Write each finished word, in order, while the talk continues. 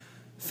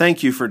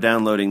Thank you for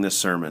downloading this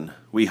sermon.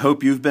 We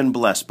hope you've been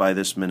blessed by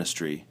this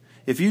ministry.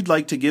 If you'd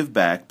like to give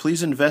back,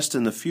 please invest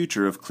in the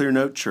future of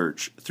Clearnote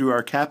Church through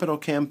our capital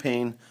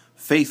campaign,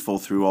 Faithful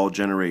Through All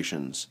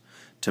Generations.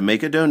 To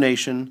make a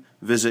donation,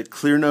 visit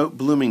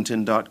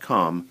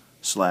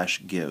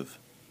clearnotebloomington.com/give.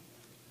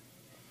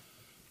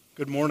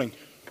 Good morning.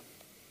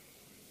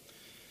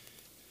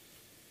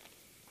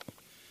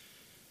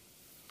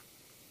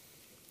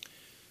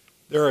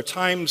 There are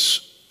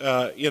times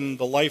in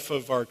the life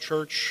of our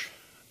church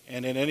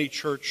and in any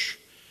church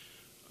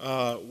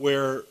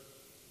where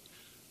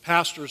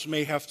pastors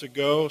may have to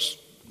go.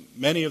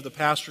 Many of the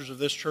pastors of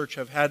this church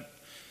have had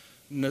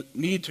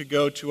need to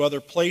go to other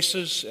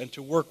places and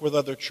to work with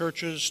other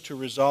churches to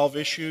resolve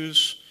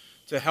issues,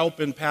 to help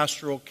in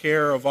pastoral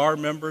care of our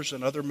members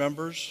and other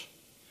members.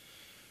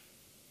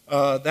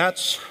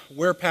 That's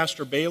where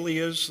Pastor Bailey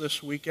is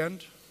this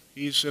weekend.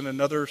 He's in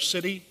another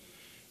city,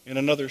 in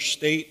another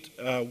state,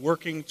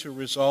 working to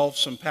resolve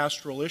some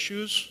pastoral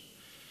issues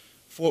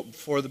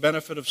for the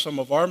benefit of some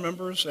of our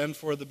members and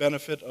for the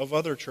benefit of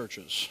other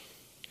churches.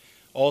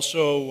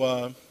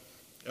 Also,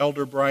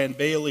 Elder Brian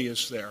Bailey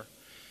is there.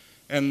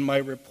 And my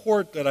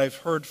report that I've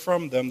heard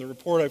from them,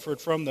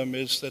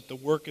 is that the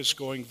work is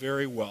going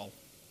very well.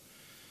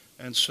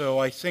 And so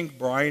I think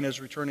Brian is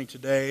returning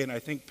today, and I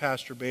think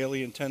Pastor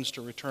Bailey intends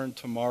to return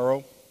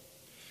tomorrow.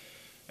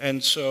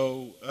 And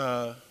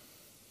so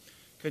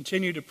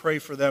continue to pray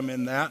for them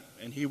in that,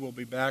 and he will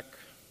be back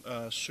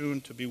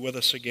soon to be with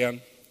us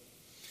again.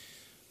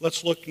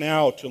 Let's look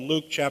now to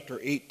Luke chapter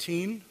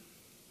 18,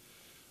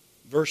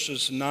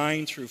 verses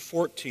 9 through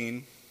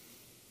 14.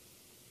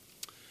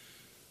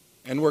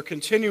 And we're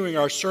continuing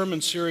our sermon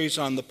series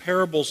on the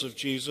parables of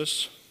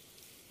Jesus.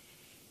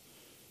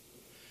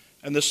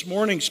 And this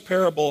morning's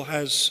parable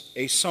has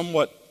a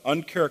somewhat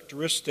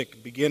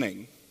uncharacteristic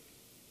beginning.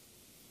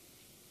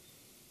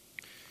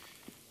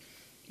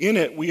 In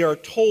it, we are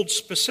told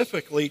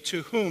specifically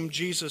to whom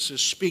Jesus is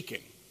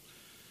speaking.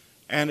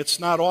 And it's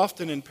not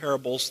often in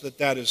parables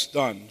that is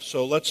done.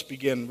 So let's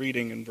begin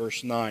reading in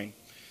verse 9.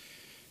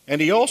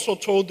 And he also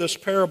told this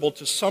parable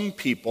to some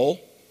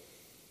people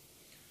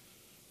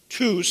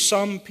who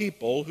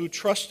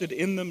trusted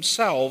in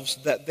themselves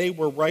that they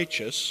were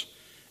righteous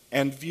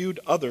and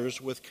viewed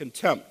others with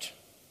contempt.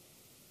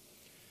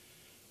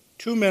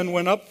 2 men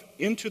went up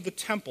into the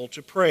temple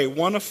to pray,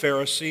 one a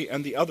Pharisee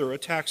and the other a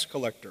tax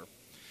collector.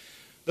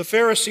 The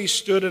Pharisee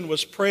stood and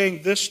was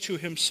praying this to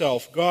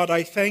himself: God,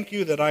 I thank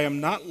you that I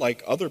am not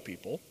like other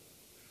people,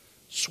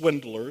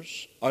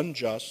 swindlers,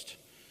 unjust,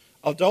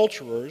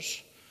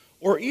 adulterers,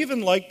 or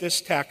even like this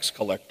tax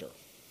collector.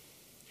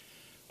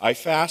 I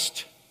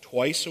fast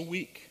twice a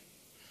week.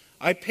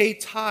 I pay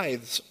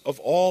tithes of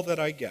all that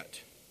I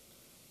get.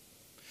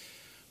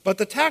 But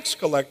the tax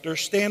collector,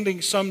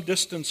 standing some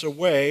distance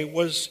away,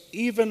 was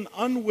even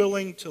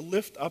unwilling to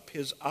lift up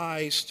his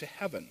eyes to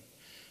heaven,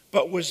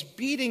 but was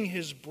beating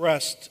his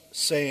breast,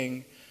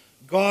 saying,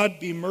 God,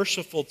 be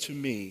merciful to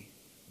me,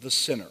 the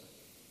sinner.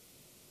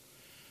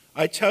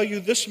 I tell you,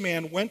 this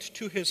man went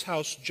to his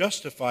house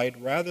justified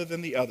rather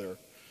than the other.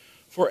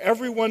 For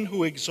everyone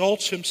who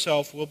exalts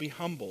himself will be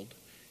humbled,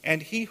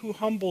 and he who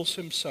humbles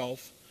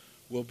himself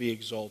will be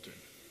exalted.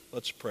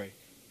 Let's pray.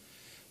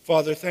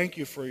 Father, thank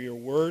you for your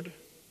word.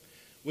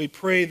 We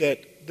pray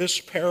that this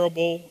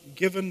parable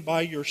given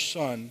by your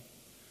Son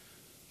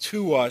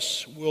to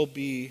us will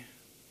be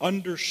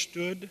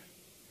understood,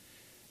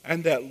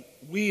 and that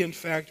we, in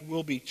fact,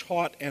 will be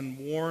taught and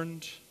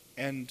warned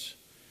and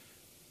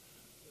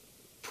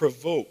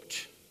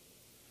provoked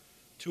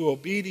to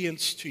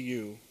obedience to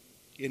you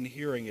in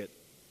hearing it.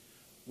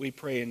 We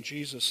pray in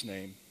Jesus'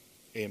 name,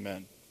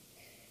 amen.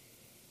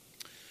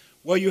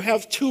 Well, you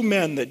have 2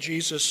 men that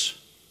Jesus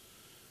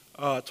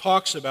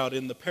talks about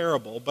in the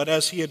parable, but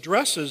as he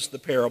addresses the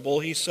parable,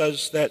 he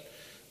says that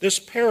this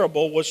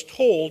parable was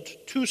told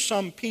to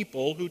some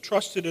people who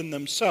trusted in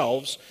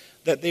themselves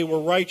that they were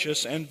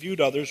righteous and viewed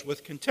others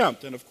with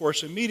contempt. And of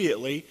course,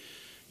 immediately,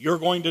 you're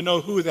going to know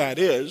who that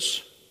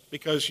is,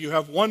 because you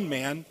have one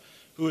man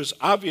who is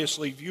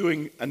obviously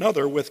viewing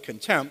another with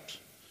contempt,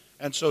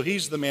 and so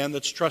he's the man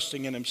that's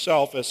trusting in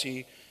himself as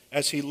he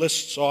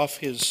lists off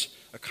his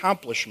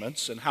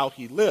accomplishments and how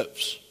he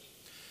lives.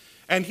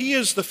 And he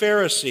is the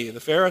Pharisee. The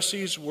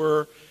Pharisees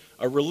were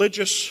a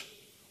religious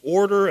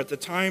order at the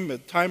time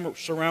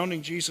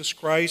surrounding Jesus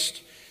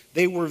Christ.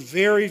 They were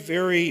very,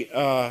 very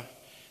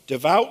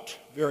devout,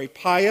 very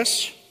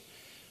pious.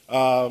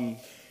 They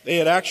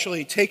had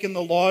actually taken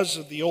the laws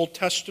of the Old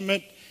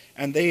Testament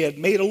and they had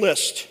made a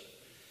list.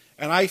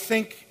 And I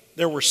think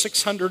there were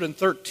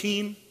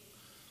 613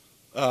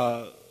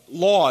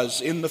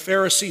 laws in the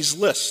Pharisees'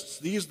 lists.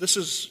 This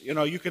is,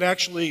 you could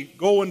actually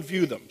go and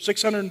view them.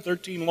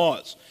 613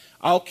 laws.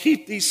 I'll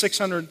keep these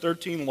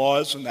 613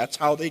 laws, and that's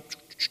how they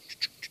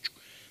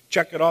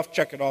check it off,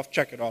 check it off,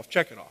 check it off,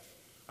 check it off.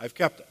 I've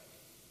kept it.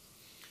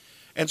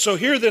 And so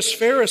here this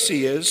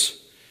Pharisee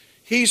is.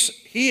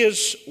 He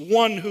is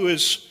one who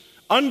is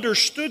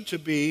understood to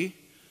be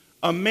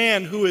a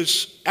man who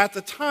is at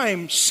the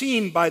time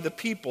seen by the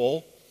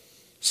people,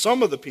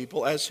 some of the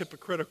people, as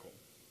hypocritical.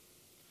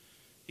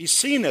 He's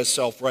seen as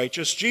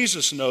self-righteous.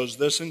 Jesus knows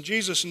this, and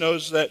Jesus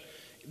knows that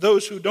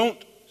those who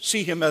don't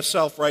see him as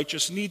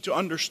self-righteous need to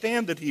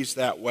understand that he's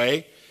that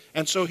way,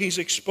 and so he's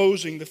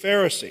exposing the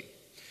Pharisee.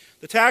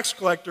 The tax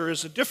collector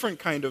is a different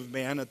kind of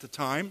man at the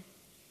time.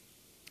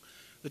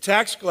 The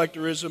tax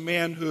collector is a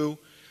man who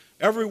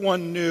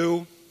everyone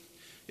knew.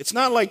 It's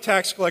not like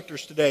tax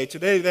collectors today.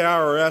 Today, the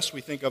IRS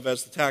we think of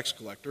as the tax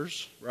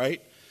collectors,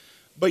 right?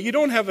 But you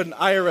don't have an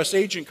IRS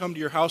agent come to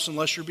your house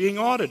unless you're being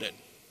audited.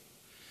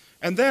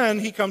 And then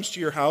he comes to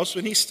your house,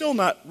 and he's still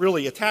not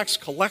really a tax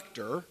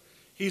collector.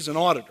 He's an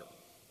auditor.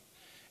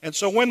 And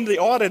so when the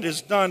audit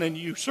is done, and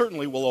you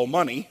certainly will owe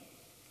money,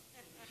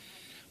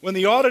 when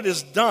the audit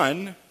is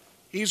done,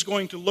 he's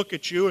going to look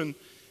at you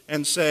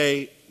and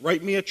say,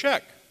 write me a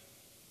check.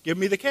 Give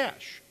me the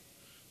cash.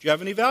 Do you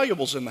have any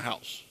valuables in the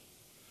house?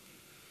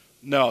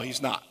 No,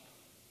 he's not.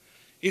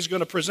 He's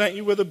going to present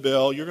you with a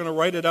bill. You're going to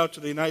write it out to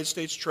the United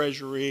States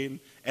Treasury,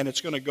 and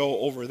it's going to go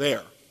over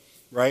there,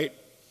 right?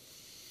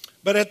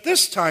 But at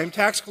this time,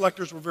 tax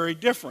collectors were very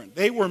different.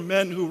 They were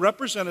men who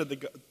represented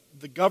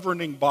the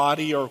governing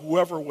body, or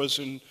whoever was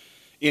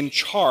in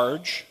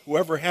charge,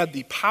 whoever had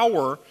the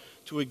power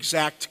to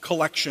exact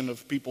collection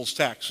of people's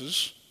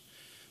taxes.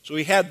 So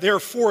he had their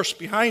force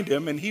behind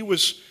him, and he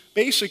was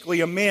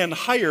basically a man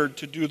hired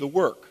to do the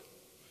work.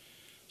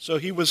 So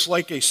he was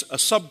like a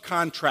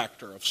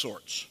subcontractor of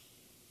sorts.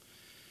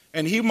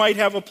 And he might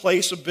have a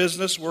place, a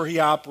business where he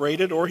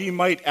operated, or he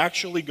might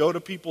actually go to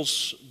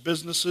people's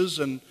businesses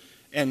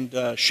and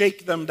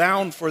shake them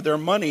down for their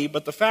money.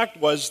 But the fact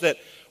was that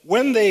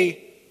when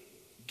they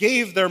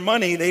gave their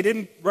money, they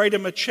didn't write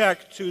him a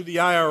check to the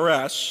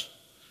IRS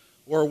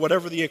or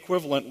whatever the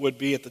equivalent would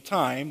be at the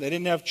time. They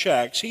didn't have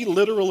checks. He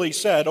literally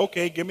said,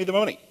 okay, give me the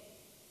money.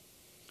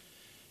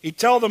 He'd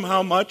tell them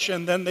how much,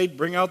 and then they'd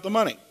bring out the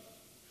money.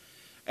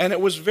 And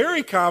it was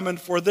very common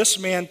for this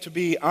man to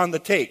be on the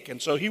take,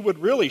 and so he would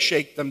really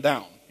shake them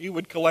down. He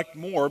would collect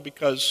more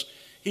because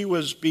he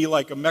was be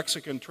like a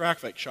Mexican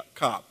traffic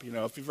cop. You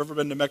know, if you've ever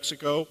been to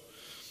Mexico,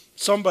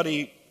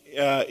 somebody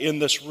in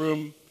this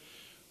room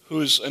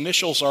whose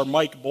initials are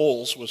Mike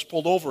Bowles was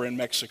pulled over in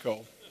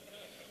Mexico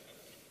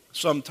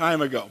some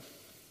time ago.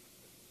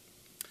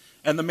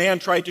 And the man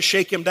tried to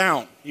shake him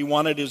down. He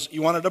wanted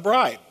a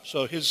bribe.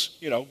 So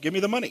give me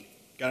the money.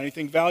 Got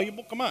anything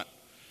valuable? Come on.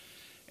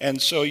 And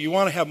so you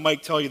want to have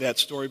Mike tell you that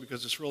story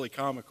because it's really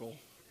comical.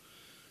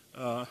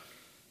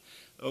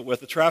 With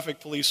the traffic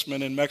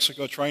policeman in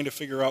Mexico trying to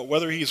figure out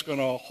whether he's going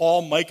to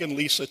haul Mike and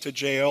Lisa to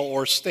jail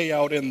or stay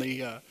out in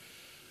the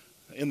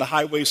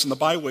highways and the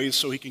byways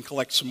so he can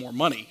collect some more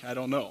money. I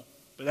don't know.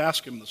 But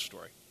ask him the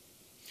story.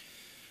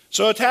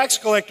 So a tax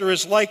collector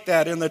is like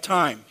that in the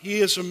time. He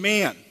is a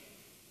man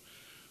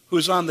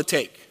who's on the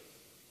take,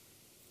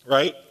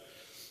 right?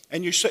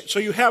 And so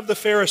you have the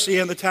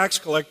Pharisee and the tax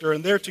collector,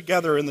 and they're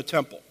together in the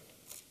temple.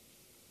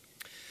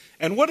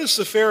 And what is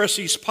the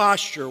Pharisee's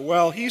posture?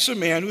 Well, he's a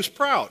man who's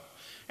proud.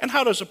 And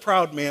how does a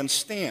proud man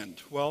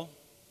stand? Well,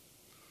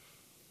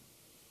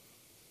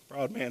 a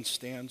proud man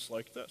stands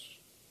like this.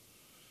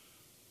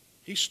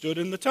 He stood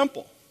in the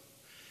temple.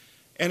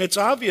 And it's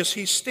obvious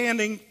he's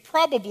standing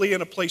probably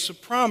in a place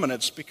of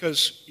prominence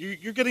because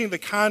you're getting the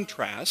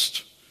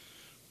contrast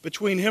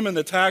between him and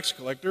the tax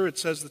collector. It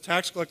says the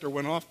tax collector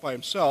went off by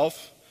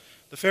himself.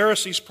 The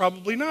Pharisee's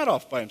probably not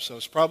off by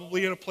himself. He's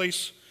probably in a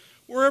place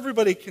where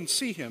everybody can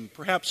see him,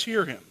 perhaps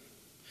hear him.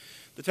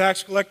 The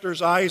tax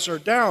collector's eyes are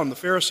down. The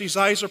Pharisee's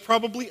eyes are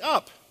probably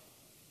up.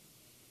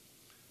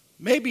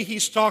 Maybe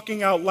he's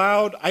talking out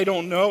loud. I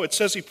don't know. It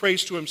says he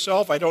prays to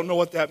himself. I don't know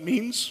what that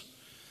means.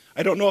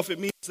 I don't know if it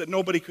means that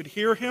nobody could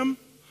hear him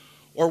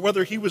or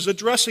whether he was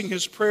addressing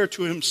his prayer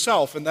to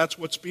himself, and that's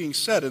what's being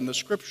said in the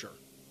scripture.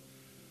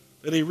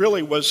 That he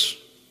really was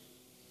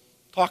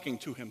talking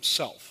to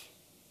himself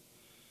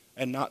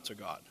and not to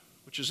God,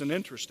 which is an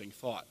interesting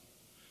thought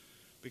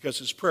because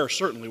his prayer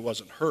certainly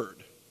wasn't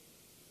heard.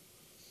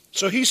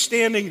 So he's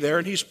standing there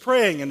and he's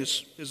praying, and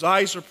his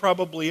eyes are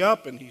probably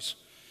up, and his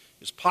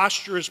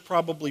posture is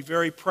probably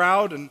very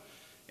proud, and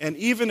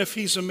even if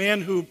he's a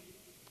man who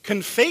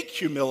can fake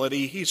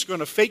humility, he's going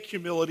to fake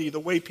humility the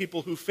way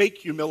people who fake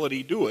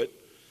humility do it.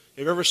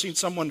 Have you ever seen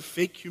someone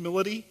fake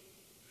humility?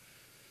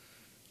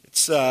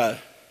 It's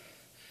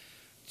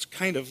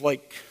kind of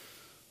like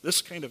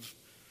this kind of,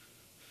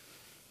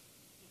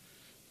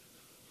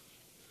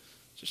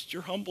 just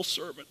your humble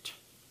servant.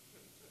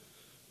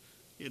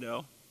 You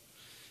know,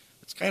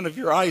 it's kind of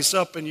your eyes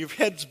up and your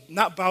head's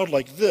not bowed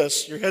like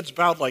this, your head's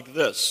bowed like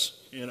this,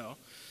 you know.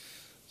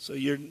 So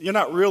you're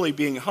not really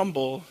being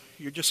humble,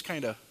 you're just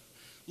kind of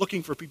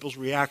looking for people's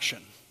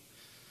reaction.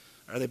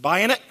 Are they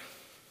buying it?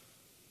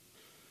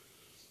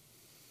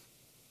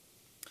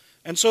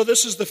 And so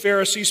this is the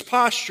Pharisee's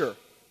posture.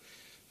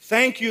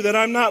 Thank you that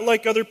I'm not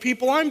like other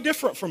people. I'm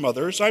different from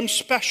others. I'm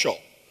special.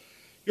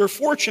 You're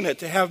fortunate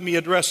to have me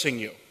addressing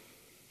you.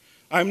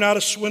 I'm not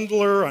a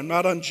swindler. I'm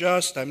not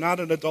unjust. I'm not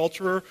an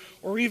adulterer,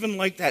 or even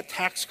like that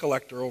tax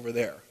collector over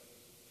there.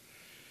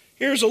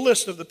 Here's a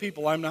list of the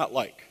people I'm not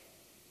like.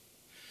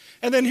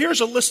 And then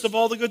here's a list of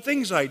all the good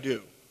things I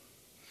do.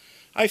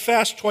 I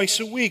fast twice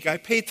a week. I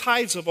pay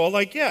tithes of all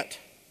I get.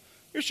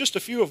 Here's just a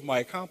few of my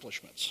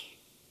accomplishments.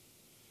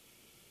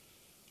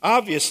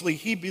 Obviously,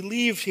 he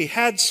believed he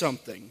had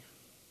something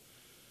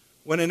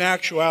when in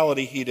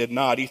actuality he did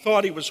not. He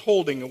thought he was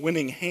holding a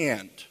winning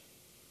hand.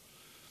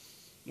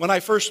 When I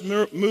first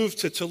moved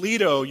to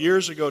Toledo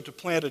years ago to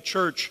plant a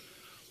church,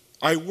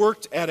 I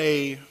worked at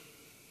it's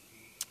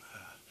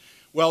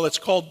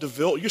called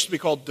DeVille. It used to be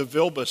called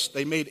DeVilbus.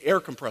 They made air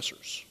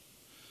compressors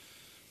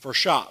for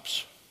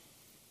shops.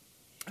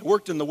 I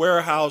worked in the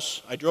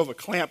warehouse. I drove a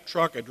clamp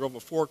truck. I drove a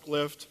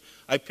forklift.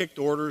 I picked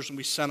orders, and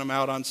we sent them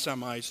out on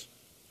semis.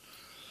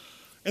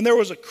 And there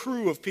was a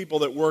crew of people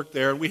that worked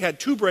there, and we had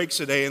 2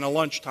 breaks a day and a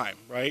lunchtime,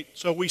 right?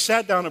 So we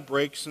sat down at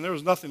breaks, and there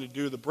was nothing to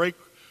do. The break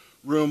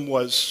room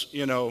was,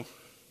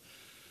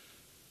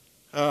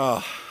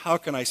 how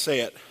can I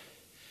say it?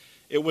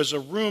 It was a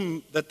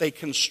room that they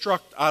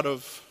construct out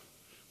of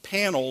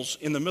panels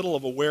in the middle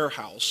of a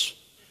warehouse.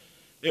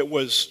 It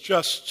was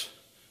just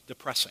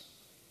depressing.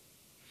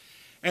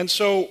 And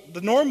so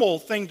the normal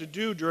thing to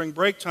do during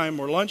break time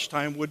or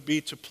lunchtime would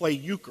be to play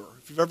euchre.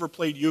 If you've ever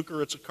played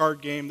euchre, it's a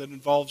card game that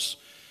involves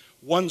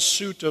one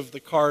suit of the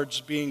cards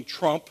being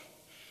trump.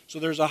 So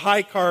there's a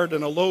high card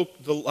and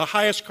the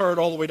highest card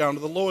all the way down to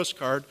the lowest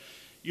card.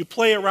 You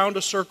play around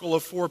a circle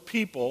of 4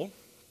 people,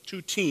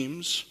 2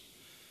 teams,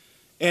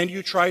 and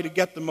you try to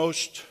get the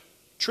most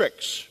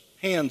tricks,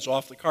 hands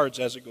off the cards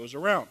as it goes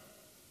around.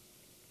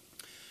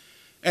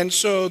 And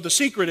so the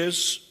secret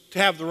is to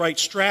have the right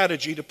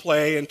strategy to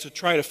play and to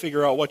try to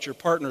figure out what your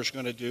partner's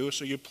going to do,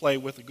 so you play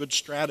with a good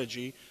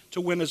strategy to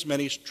win as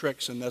many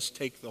tricks and thus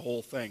take the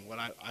whole thing. Well,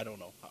 I don't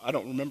know. I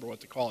don't remember what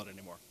to call it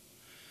anymore.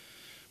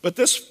 But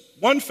this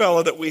one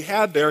fellow that we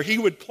had there, he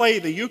would play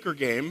the euchre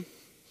game,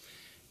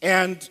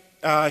 and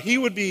he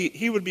would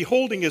be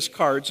holding his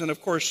cards, and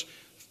of course,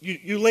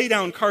 you lay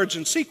down cards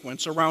in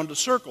sequence around a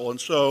circle,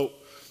 and so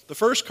the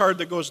first card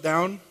that goes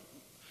down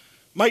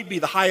might be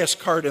the highest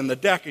card in the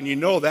deck, and you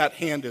know that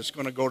hand is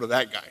going to go to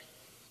that guy,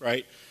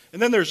 right?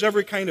 And then there's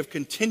every kind of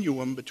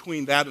continuum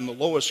between that and the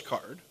lowest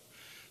card.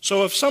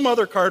 So if some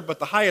other card but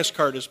the highest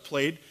card is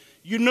played,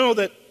 you know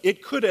that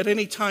it could at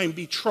any time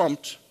be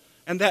trumped,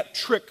 and that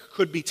trick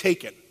could be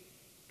taken.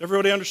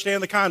 Everybody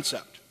understand the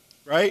concept,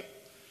 right?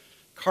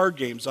 Card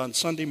games on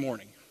Sunday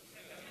morning.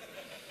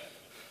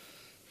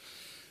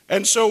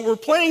 And so we're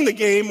playing the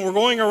game, we're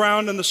going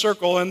around in the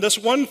circle, and this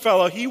one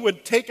fellow, he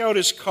would take out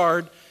his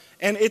card,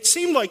 and it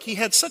seemed like he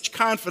had such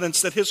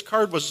confidence that his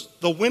card was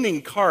the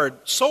winning card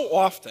so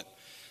often.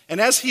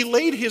 And as he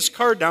laid his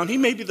card down, he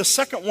may be the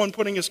second one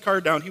putting his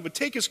card down, he would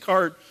take his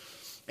card,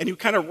 and he would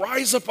kind of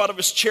rise up out of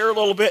his chair a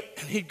little bit,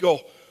 and he'd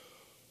go,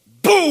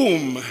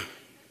 boom!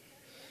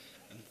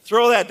 And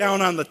throw that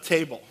down on the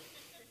table.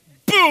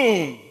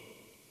 Boom!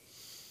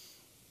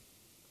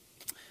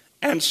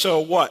 And so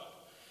what?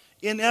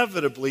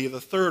 Inevitably, the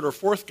third or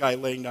fourth guy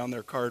laying down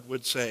their card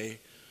would say,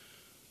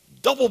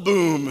 double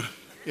boom,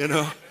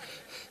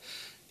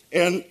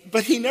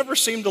 But he never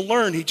seemed to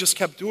learn. He just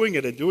kept doing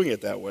it and doing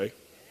it that way.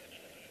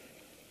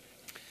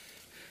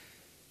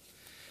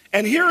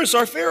 And here is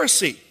our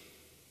Pharisee.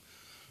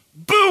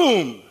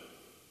 Boom!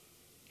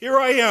 Here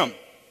I am.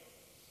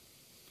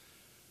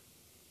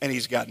 And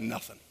he's got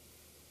nothing.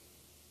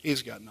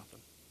 He's got nothing.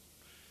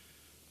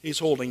 He's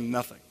holding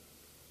nothing.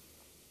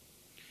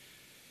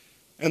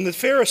 And the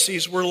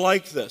Pharisees were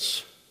like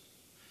this.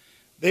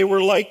 They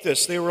were like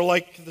this. They were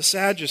like the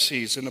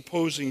Sadducees in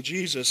opposing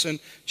Jesus. And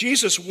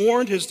Jesus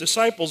warned his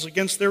disciples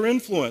against their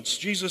influence.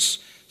 Jesus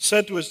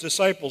said to his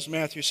disciples,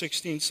 Matthew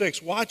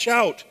 16:6, watch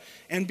out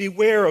and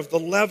beware of the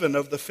leaven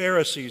of the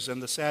Pharisees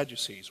and the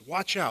Sadducees.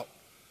 Watch out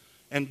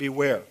and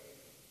beware.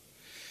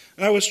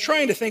 And I was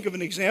trying to think of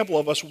an example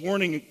of us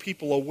warning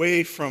people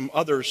away from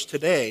others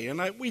today.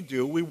 And we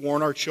do. We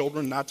warn our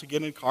children not to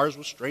get in cars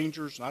with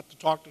strangers, not to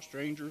talk to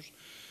strangers.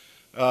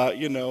 I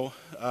don't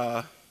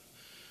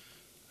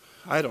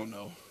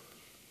know.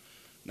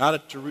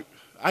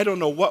 I don't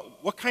know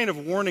what kind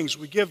of warnings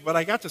we give, but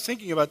I got to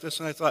thinking about this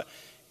and I thought,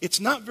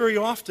 it's not very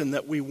often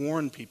that we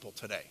warn people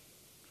today.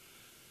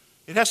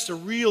 It has to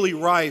really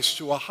rise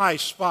to a high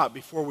spot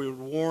before we would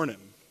warn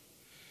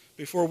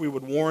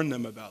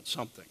them about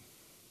something.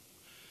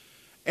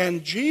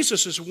 And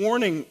Jesus is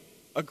warning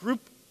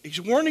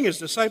he's warning his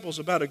disciples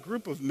about a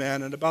group of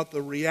men and about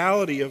the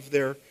reality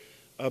that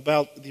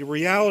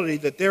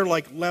they're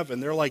like leaven,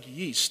 they're like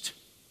yeast.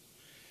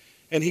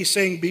 And he's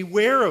saying,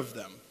 beware of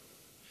them.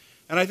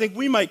 And I think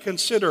we might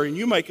consider, and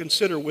you might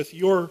consider with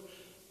your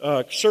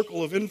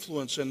circle of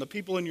influence and the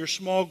people in your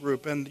small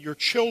group and your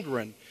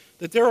children,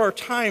 that there are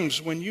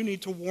times when you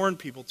need to warn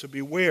people to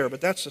beware,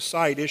 but that's a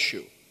side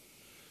issue.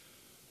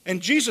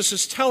 And Jesus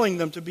is telling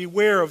them to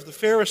beware of the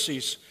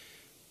Pharisees.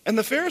 And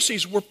the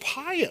Pharisees were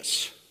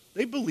pious.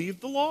 They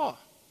believed the law.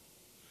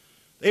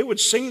 They would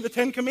sing the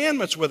 10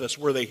 Commandments with us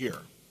were they here.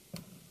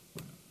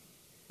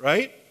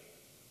 Right?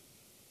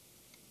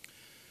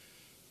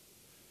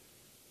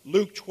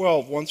 Luke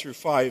 12,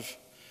 1-5.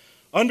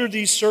 Under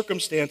these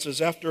circumstances,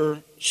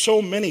 after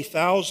so many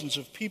thousands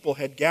of people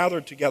had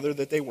gathered together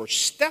that they were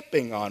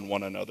stepping on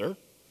one another,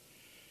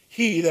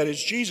 He, that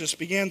is Jesus,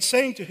 began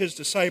saying to his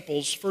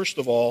disciples, first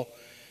of all,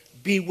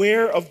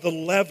 beware of the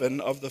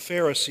leaven of the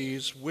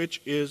Pharisees,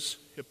 which is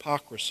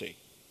hypocrisy.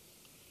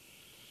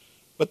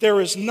 But there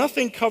is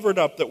nothing covered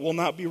up that will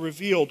not be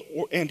revealed,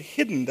 and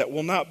hidden that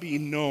will not be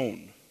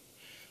known.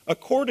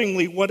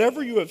 Accordingly,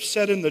 whatever you have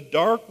said in the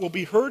dark will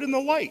be heard in the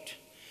light,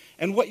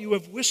 and what you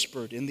have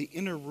whispered in the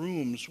inner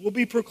rooms will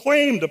be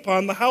proclaimed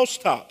upon the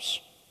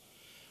housetops.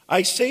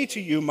 I say to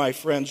you, my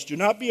friends, do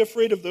not be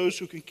afraid of those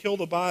who can kill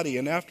the body,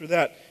 and after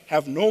that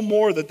have no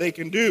more that they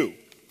can do.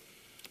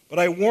 But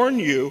I warn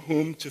you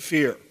whom to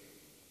fear.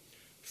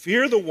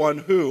 Fear the one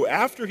who,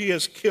 after he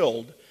has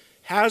killed,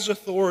 has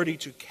authority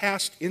to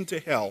cast into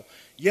hell.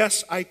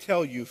 Yes, I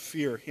tell you,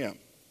 fear him.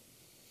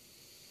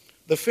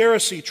 The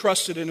Pharisee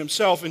trusted in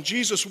himself, and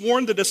Jesus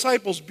warned the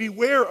disciples,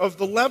 beware of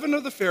the leaven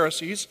of the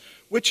Pharisees,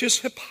 which is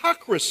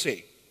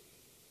hypocrisy.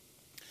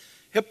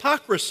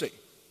 Hypocrisy.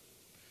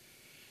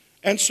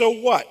 And so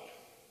what?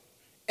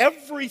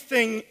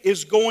 Everything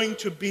is going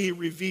to be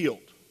revealed.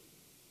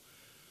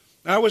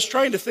 Now, I was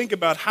trying to think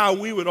about how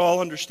we would all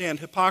understand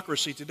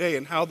hypocrisy today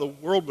and how the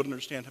world would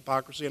understand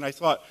hypocrisy, and I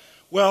thought,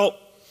 well,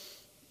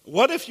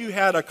 what if you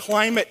had a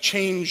climate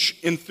change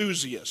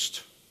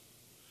enthusiast,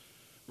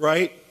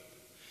 right?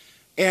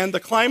 And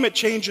the climate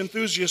change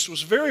enthusiast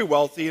was very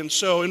wealthy, and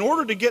so in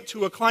order to get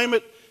to a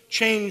climate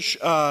change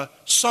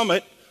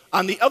summit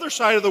on the other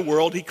side of the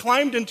world, he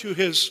climbed into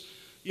his,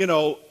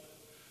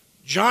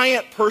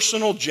 giant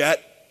personal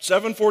jet,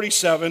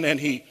 747, and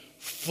he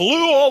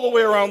flew all the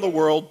way around the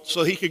world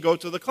so he could go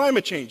to the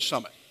climate change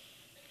summit.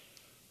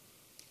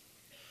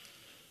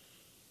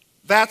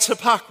 That's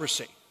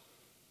hypocrisy.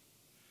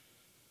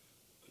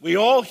 We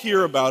all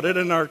hear about it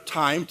in our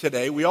time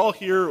today. We all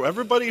hear,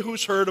 everybody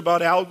who's heard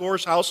about Al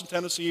Gore's house in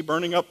Tennessee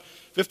burning up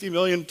 50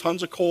 million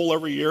tons of coal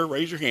every year,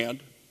 raise your hand,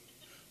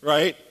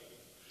 right?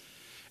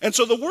 And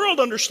so the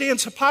world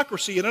understands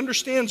hypocrisy. It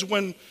understands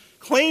when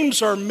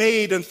claims are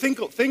made and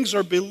things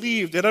are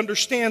believed. It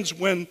understands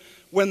when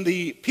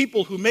the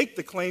people who make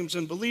the claims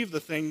and believe the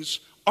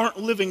things aren't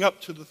living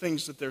up to the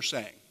things that they're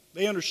saying.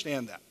 They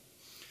understand that.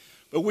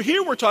 But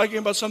here we're talking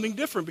about something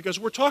different, because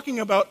we're talking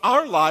about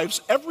our lives,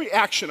 every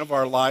action of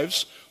our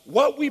lives,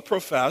 what we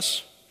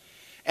profess,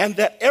 and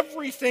that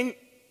everything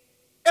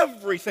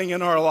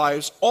in our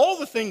lives, all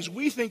the things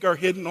we think are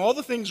hidden, all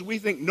the things we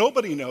think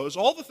nobody knows,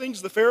 all the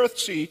things the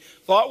Pharisee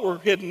thought were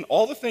hidden,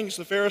 all the things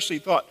the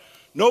Pharisee thought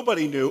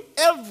nobody knew,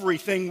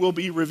 everything will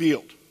be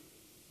revealed.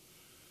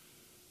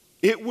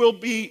 It will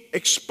be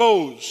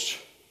exposed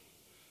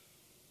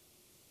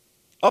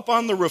up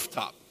on the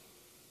rooftop,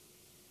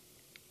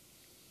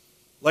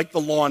 like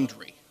the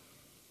laundry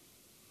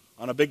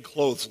on a big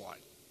clothesline.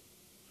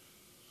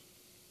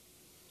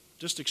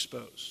 Just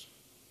exposed.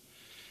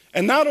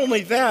 And not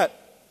only that,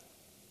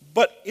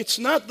 but it's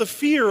not the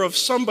fear of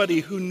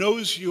somebody who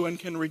knows you and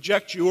can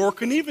reject you or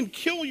can even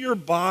kill your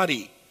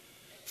body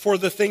for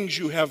the things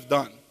you have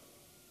done.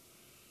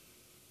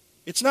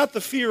 It's not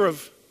the fear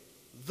of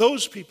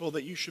those people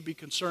that you should be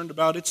concerned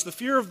about. It's the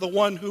fear of the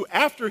one who,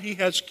 after he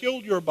has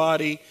killed your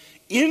body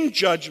in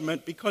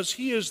judgment, because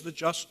he is the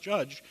just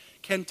judge,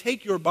 can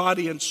take your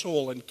body and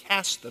soul and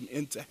cast them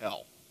into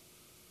hell.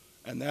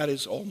 And that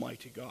is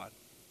Almighty God.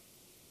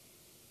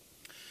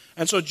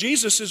 And so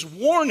Jesus is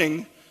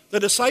warning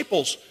the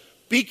disciples,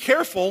 be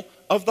careful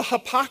of the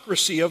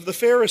hypocrisy of the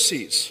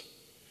Pharisees.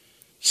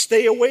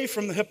 Stay away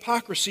from the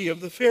hypocrisy of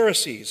the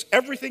Pharisees.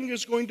 Everything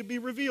is going to be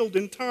revealed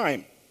in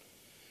time.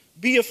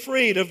 Be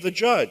afraid of the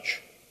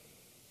judge.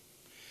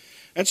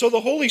 And so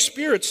the Holy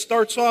Spirit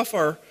starts off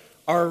our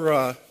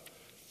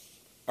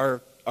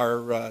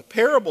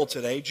parable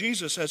today.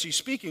 Jesus, as he's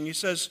speaking, he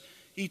says,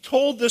 he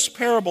told this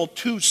parable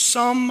to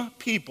some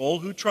people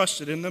who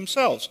trusted in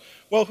themselves.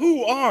 Well,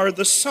 who are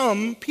the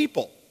some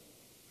people?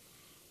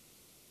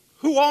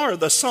 Who are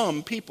the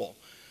some people?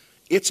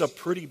 It's a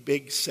pretty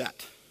big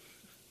set.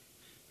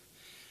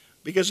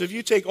 Because if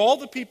you take all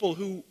the people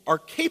who are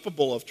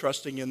capable of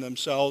trusting in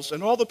themselves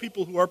and all the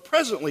people who are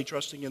presently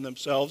trusting in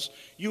themselves,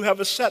 you have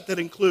a set that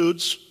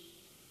includes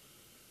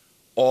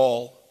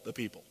all the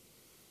people.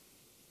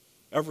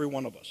 Every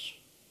one of us.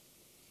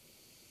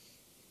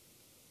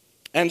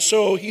 And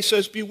so he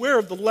says, beware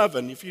of the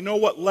leaven. If you know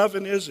what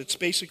leaven is, it's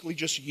basically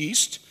just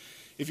yeast.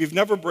 If you've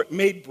never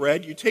made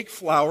bread, you take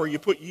flour, you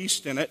put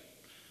yeast in it,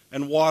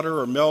 and water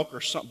or milk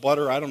or some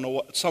butter, I don't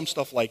know, some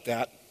stuff like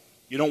that.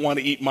 You don't want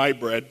to eat my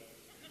bread,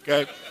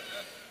 okay?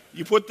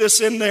 You put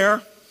this in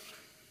there,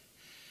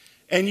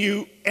 and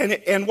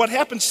what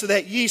happens to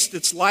that yeast?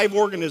 It's live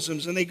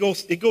organisms, and it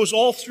goes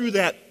all through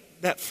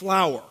that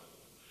flour.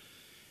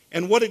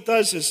 And what it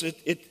does is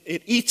it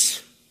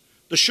eats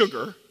the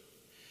sugar,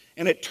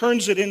 and it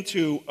turns it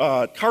into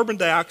carbon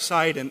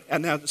dioxide and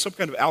some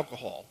kind of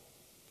alcohol,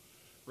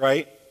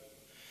 right?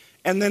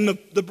 And then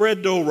the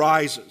bread dough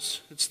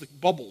rises. It's the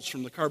bubbles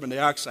from the carbon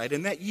dioxide,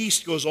 and that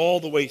yeast goes all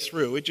the way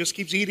through. It just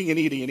keeps eating and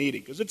eating and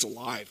eating because it's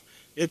alive.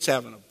 It's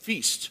having a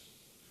feast.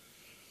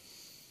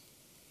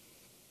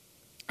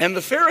 And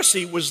the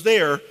Pharisee was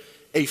there,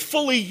 a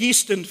fully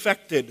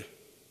yeast-infected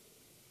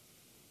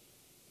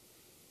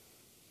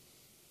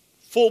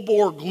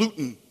full-bore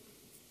gluten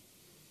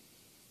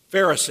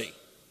Pharisee.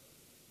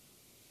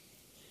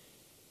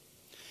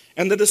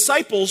 And the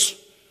disciples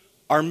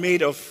are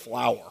made of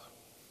flour.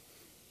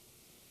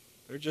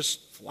 They're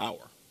just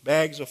flour,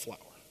 bags of flour.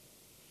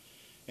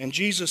 And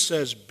Jesus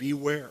says,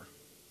 beware,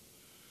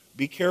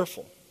 be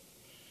careful.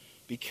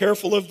 Be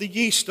careful of the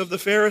yeast of the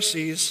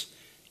Pharisees.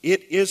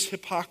 It is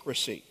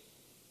hypocrisy.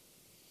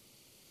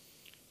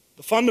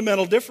 The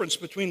fundamental difference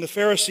between the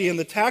Pharisee and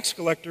the tax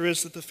collector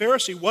is that the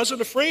Pharisee wasn't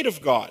afraid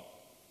of God.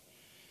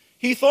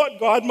 He thought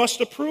God must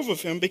approve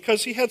of him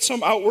because he had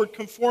some outward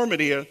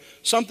conformity,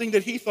 something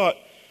that he thought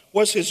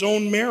was his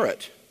own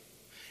merit.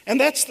 And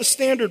that's the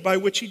standard by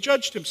which he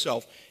judged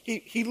himself.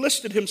 He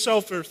listed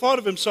himself or thought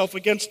of himself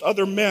against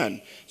other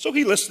men. So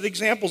he listed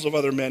examples of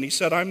other men. He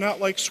said, I'm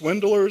not like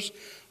swindlers,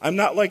 I'm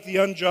not like the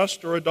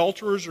unjust or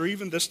adulterers or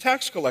even this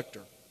tax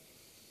collector.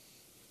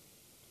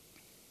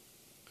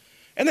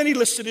 And then he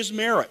listed his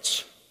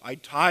merits. I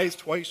tithe,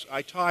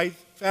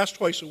 fast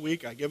twice a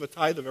week, I give a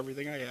tithe of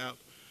everything I have,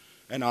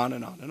 and on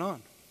and on and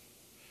on.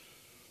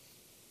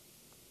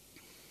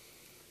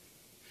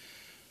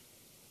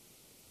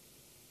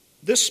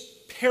 This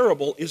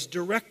parable is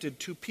directed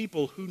to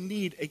people who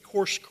need a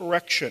course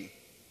correction.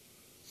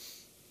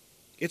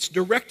 It's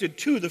directed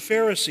to the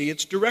Pharisee.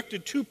 It's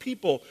directed to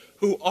people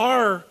who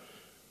are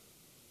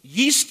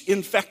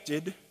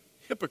yeast-infected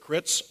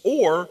hypocrites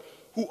or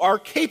who are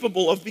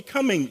capable of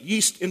becoming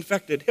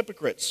yeast-infected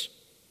hypocrites.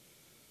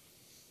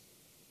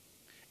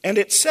 And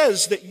it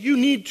says that you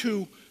need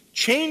to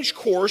change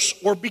course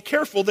or be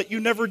careful that you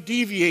never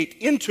deviate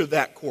into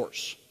that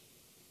course.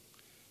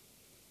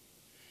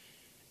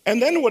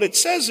 And then what it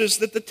says is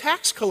that the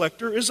tax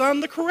collector is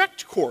on the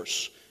correct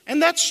course. And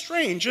that's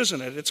strange,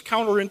 isn't it? It's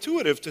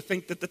counterintuitive to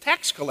think that the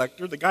tax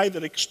collector, the guy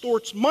that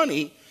extorts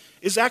money,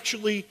 is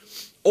actually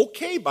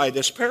okay by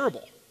this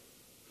parable.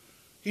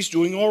 He's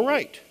doing all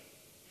right.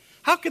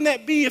 How can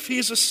that be if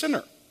he's a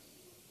sinner?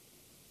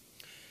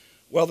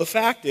 Well, the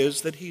fact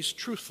is that he's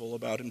truthful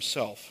about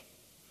himself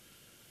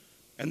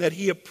and that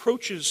he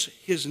approaches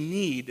his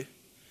need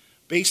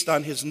based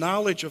on his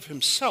knowledge of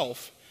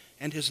himself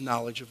and his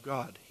knowledge of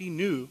God. He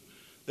knew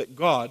that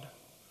God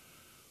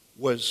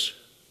was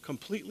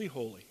completely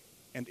holy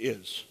and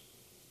is.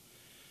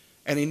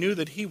 And he knew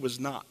that he was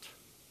not.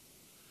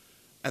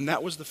 And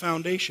that was the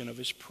foundation of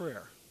his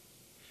prayer.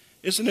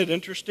 Isn't it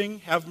interesting?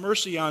 Have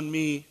mercy on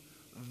me,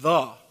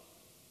 the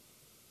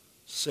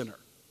sinner.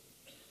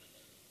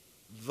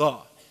 The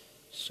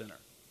sinner.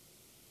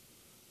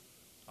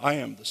 I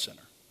am the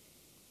sinner.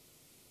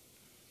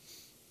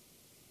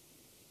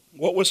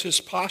 What was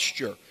his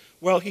posture?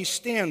 Well, he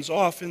stands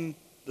off in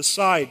the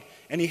side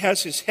and he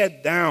has his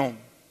head down.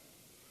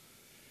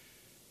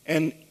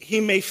 And he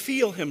may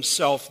feel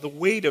himself, the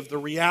weight of the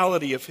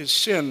reality of his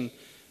sin,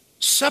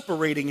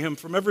 separating him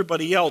from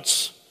everybody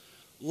else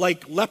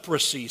like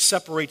leprosy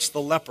separates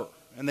the leper.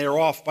 And they're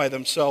off by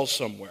themselves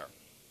somewhere.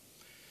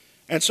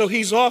 And so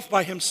he's off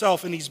by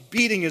himself and he's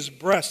beating his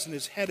breast and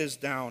his head is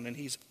down and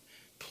he's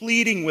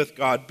pleading with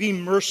God, be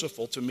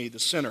merciful to me, the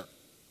sinner.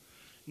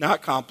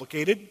 Not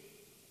complicated.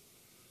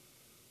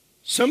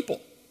 Simple.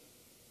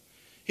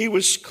 He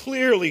was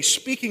clearly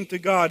speaking to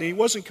God. He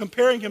wasn't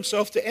comparing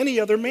himself to any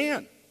other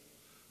man.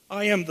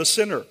 I am the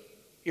sinner.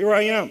 Here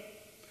I am.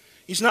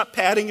 He's not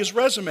padding his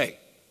resume.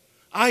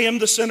 I am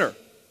the sinner.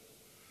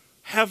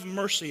 Have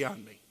mercy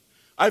on me.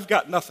 I've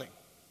got nothing.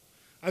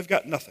 I've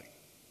got nothing.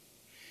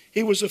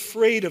 He was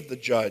afraid of the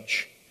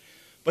judge,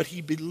 but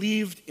he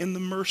believed in the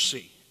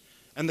mercy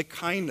and the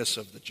kindness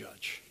of the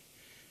judge.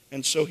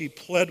 And so he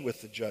pled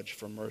with the judge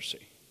for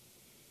mercy.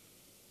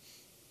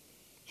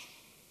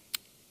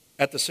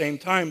 At the same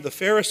time, the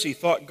Pharisee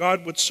thought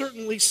God would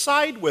certainly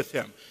side with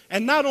him.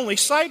 And not only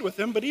side with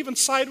him, but even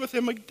side with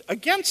him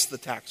against the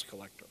tax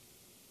collector.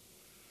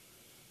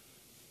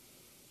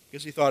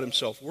 Because he thought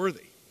himself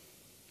worthy.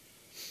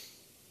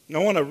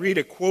 Now, I want to read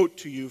a quote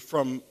to you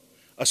from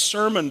a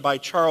sermon by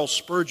Charles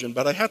Spurgeon,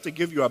 but I have to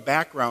give you a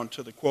background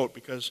to the quote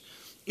because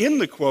in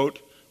the quote,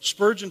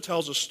 Spurgeon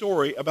tells a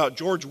story about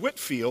George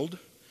Whitefield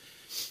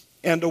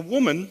and a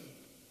woman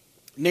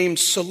named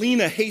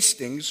Selina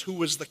Hastings, who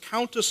was the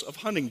Countess of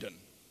Huntingdon.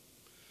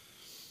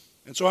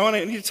 And so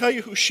I need to tell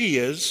you who she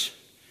is.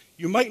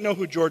 You might know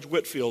who George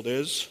Whitefield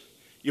is.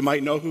 You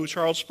might know who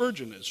Charles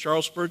Spurgeon is.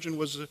 Charles Spurgeon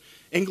was an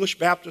English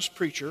Baptist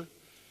preacher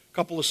a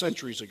couple of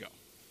centuries ago.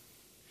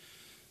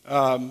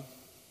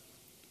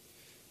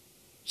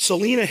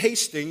 Selina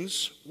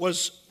Hastings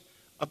was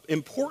an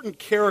important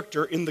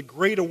character in the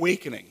Great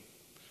Awakening,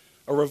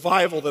 a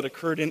revival that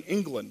occurred in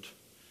England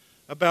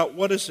about,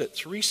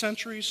 3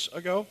 centuries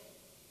ago?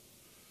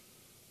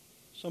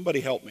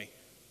 Somebody help me.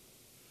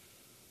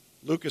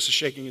 Lucas is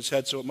shaking his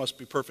head, so it must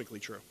be perfectly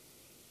true.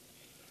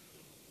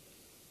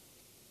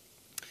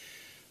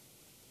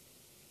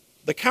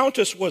 The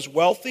Countess was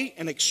wealthy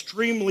and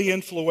extremely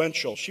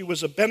influential. She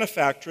was a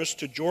benefactress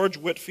to George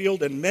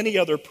Whitefield and many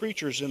other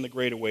preachers in the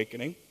Great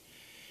Awakening.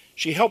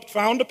 She helped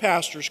found a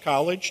pastor's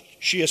college.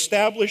 She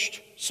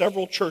established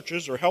several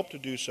churches, or helped to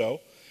do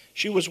so.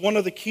 She was one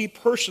of the key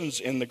persons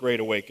in the Great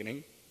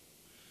Awakening.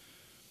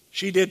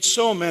 She did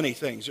so many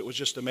things. It was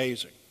just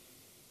amazing.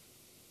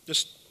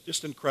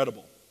 Just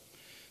incredible.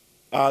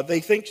 They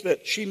think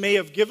that she may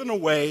have given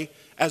away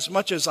as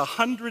much as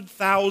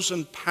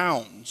 100,000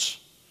 pounds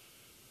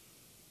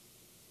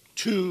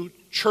to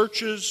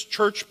churches,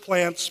 church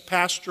plants,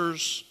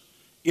 pastors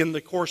in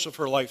the course of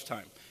her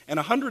lifetime. And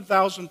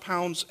 100,000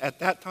 pounds at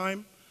that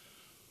time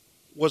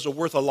was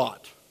worth a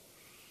lot.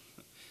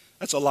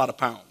 That's a lot of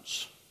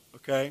pounds,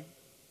 okay?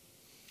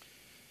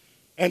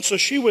 And so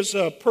she was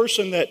a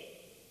person that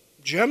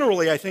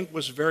generally, I think,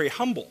 was very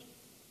humble.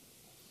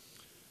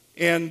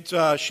 And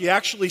she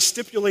actually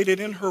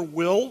stipulated in her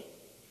will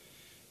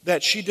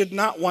that she did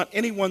not want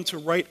anyone to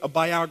write a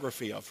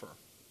biography of her.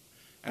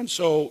 And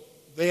so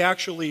they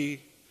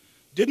actually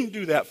didn't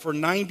do that for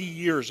 90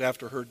 years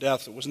after her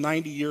death. It was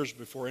 90 years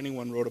before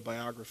anyone wrote a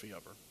biography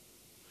of her.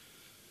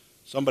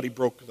 Somebody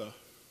broke the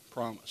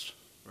promise,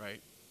 right?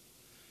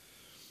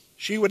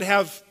 She would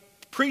have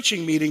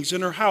preaching meetings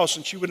in her house,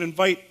 and she would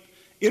invite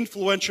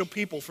influential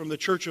people from the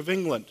Church of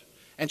England.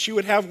 And she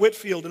would have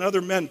Whitefield and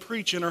other men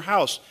preach in her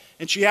house.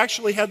 And she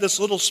actually had this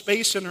little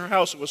space in her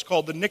house. It was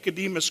called the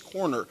Nicodemus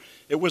Corner.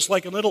 It was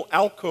like a little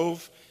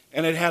alcove,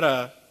 and it had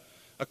a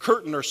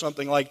curtain or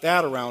something like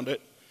that around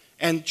it.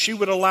 And she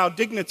would allow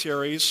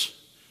dignitaries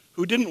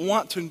who didn't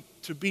want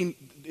to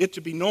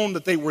be known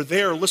that they were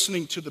there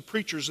listening to the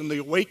preachers in the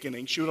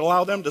awakening. She would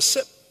allow them to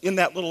sit in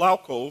that little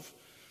alcove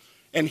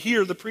and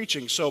hear the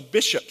preaching. So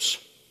bishops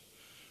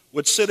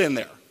would sit in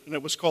there, and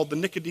it was called the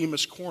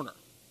Nicodemus Corner.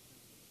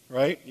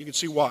 Right? You can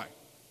see why.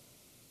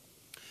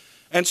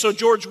 And so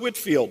George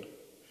Whitefield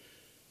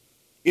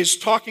is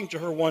talking to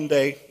her one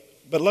day,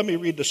 but let me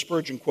read the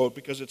Spurgeon quote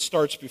because it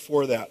starts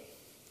before that.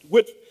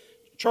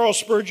 Charles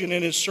Spurgeon,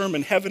 in his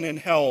sermon, Heaven and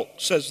Hell,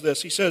 says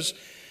this. He says,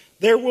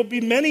 "There will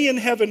be many in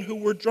heaven who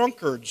were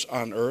drunkards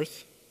on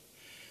earth.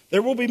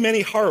 There will be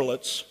many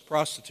harlots,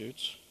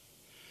 prostitutes.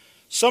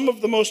 Some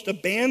of the most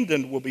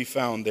abandoned will be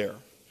found there."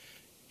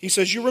 He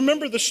says, "You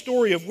remember the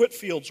story of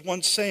Whitefield's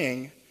once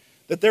saying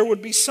that there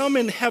would be some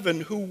in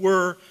heaven who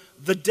were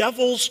the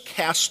devil's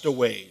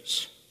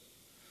castaways,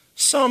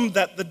 some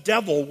that the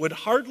devil would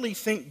hardly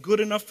think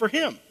good enough for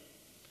him,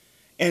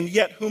 and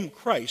yet whom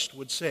Christ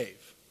would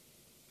save.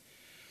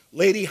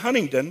 Lady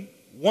Huntingdon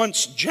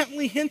once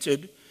gently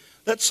hinted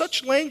that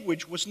such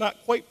language was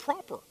not quite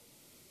proper.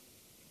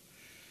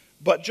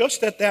 But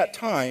just at that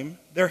time,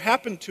 there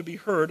happened to be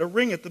heard a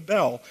ring at the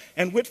bell,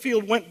 and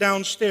Whitefield went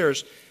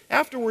downstairs.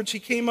 Afterwards, he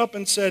came up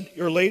and said,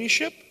 'Your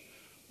ladyship,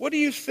 what do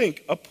you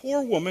think a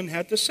poor woman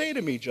had to say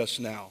to me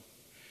just now?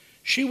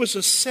 She was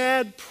a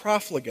sad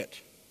profligate,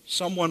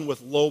 someone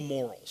with low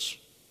morals,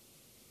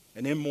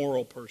 an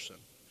immoral person.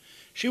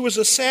 She was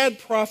a sad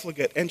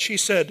profligate, and she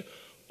said,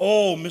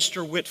 "Oh,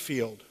 Mr.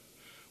 Whitefield,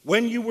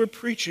 when you were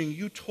preaching,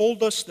 you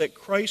told us that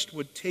Christ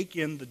would take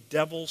in the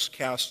devil's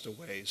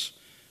castaways,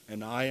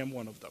 and I am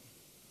one of them."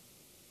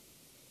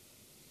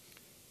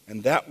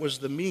 And that was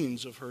the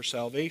means of her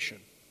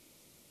salvation.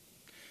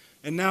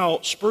 And now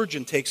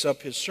Spurgeon takes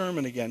up his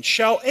sermon again.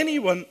 Shall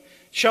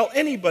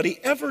anybody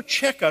ever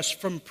check us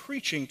from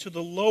preaching to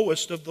the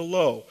lowest of the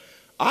low?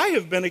 I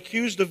have been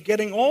accused of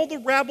getting all the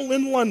rabble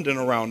in London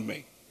around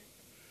me.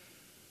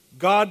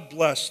 God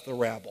bless the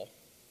rabble.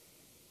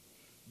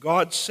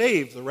 God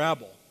save the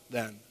rabble,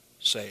 then,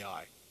 say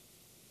I.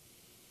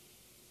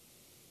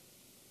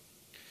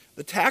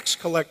 The tax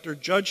collector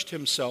judged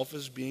himself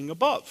as being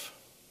above.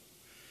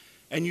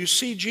 And you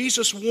see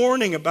Jesus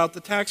warning about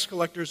the tax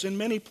collectors in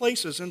many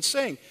places and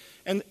saying,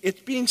 and it's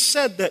being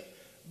said that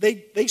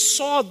they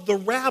saw the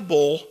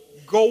rabble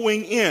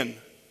going in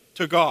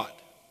to God,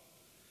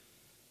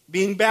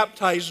 being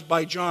baptized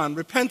by John,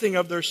 repenting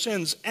of their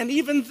sins, and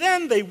even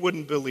then they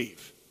wouldn't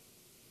believe.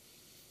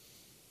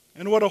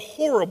 And what a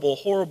horrible,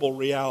 horrible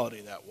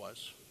reality that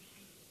was.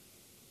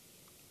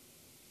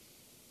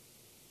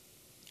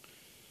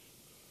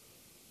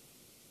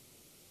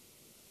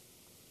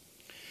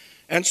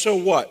 And so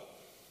what?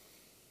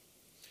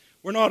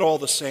 We're not all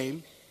the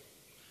same.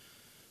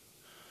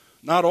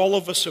 Not all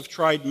of us have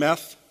tried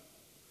meth.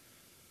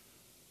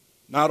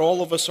 Not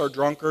all of us are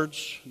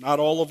drunkards. Not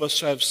all of us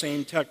have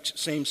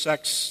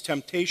same-sex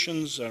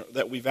temptations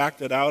that we've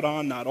acted out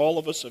on. Not all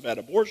of us have had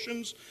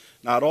abortions.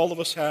 Not all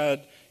of us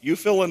had, you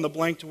fill in the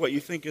blank to what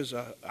you think is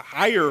a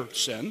higher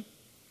sin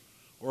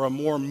or a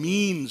more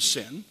mean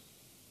sin.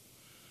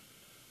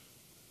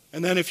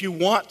 And then if you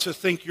want to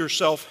think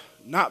yourself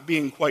not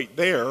being quite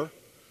there,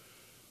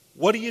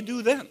 what do you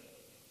do then?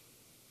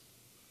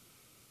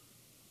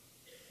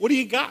 What do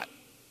you got?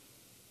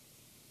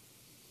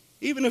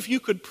 Even if you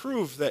could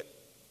prove that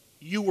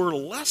you were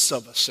less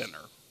of a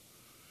sinner,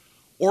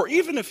 or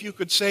even if you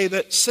could say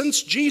that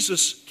since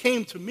Jesus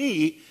came to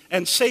me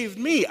and saved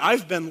me,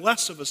 I've been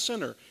less of a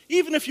sinner.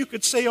 Even if you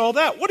could say all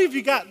that, what have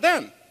you got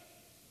then?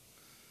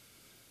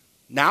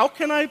 Now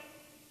can I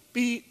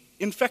be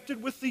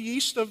infected with the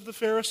yeast of the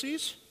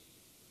Pharisees?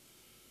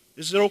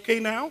 Is it okay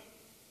now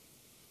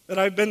that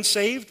I've been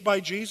saved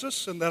by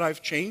Jesus and that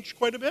I've changed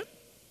quite a bit?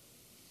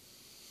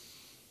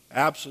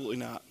 Absolutely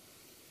not.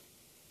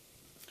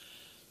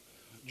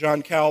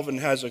 John Calvin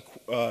has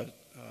a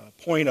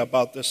point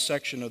about this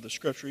section of the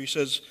scripture. He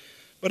says,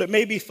 "But it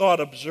may be thought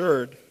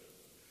absurd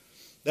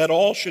that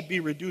all should be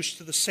reduced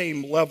to the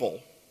same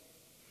level,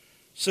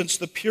 since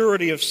the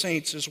purity of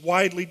saints is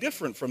widely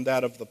different from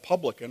that of the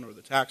publican or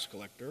the tax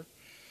collector.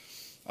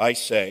 I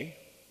say,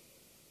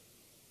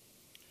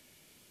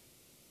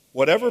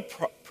 whatever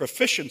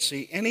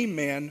proficiency any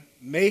man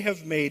may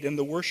have made in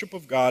the worship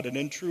of God and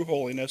in true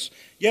holiness,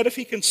 yet if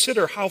he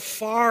consider how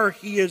far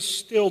he is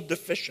still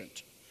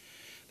deficient,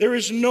 there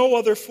is no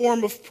other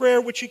form of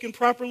prayer which he can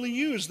properly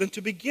use than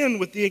to begin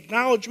with the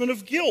acknowledgement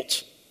of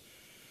guilt.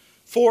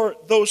 For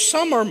though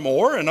some are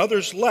more and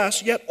others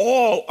less, yet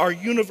all are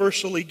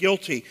universally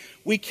guilty.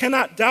 We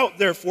cannot doubt,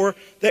 therefore,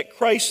 that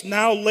Christ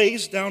now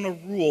lays down a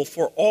rule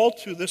for all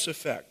to this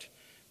effect,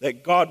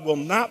 that God will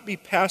not be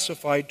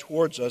pacified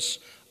towards us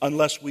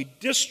unless we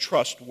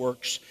distrust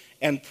works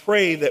and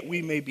pray that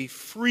we may be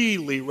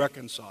freely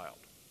reconciled."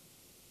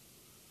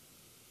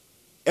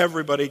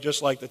 Everybody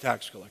just like the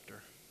tax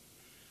collector.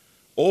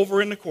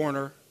 Over in the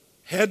corner,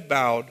 head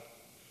bowed,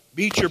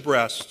 beat your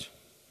breast,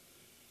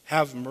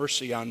 "Have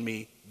mercy on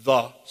me,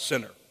 the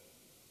sinner."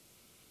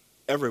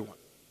 Everyone.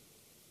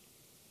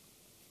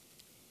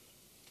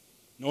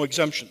 No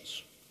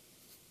exemptions.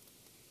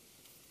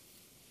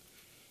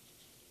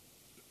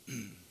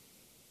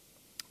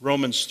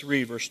 Romans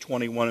 3, verse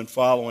 21 and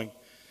following.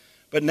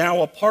 "But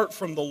now, apart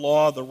from the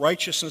law, the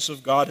righteousness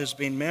of God has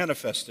been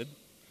manifested,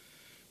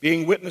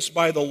 being witnessed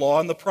by the law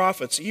and the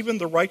prophets, even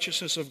the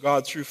righteousness of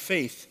God through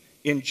faith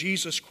in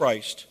Jesus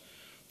Christ,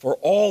 for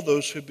all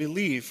those who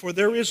believe. For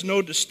there is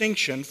no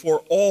distinction,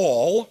 for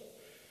all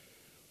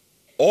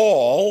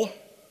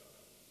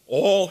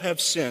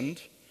have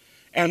sinned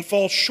and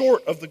fall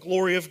short of the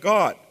glory of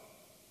God."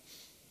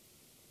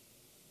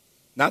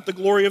 Not the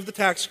glory of the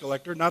tax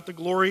collector, not the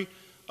glory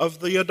of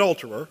the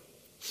adulterer.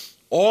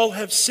 All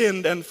have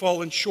sinned and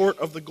fallen short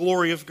of the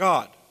glory of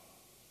God,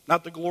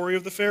 not the glory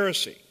of the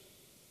Pharisee.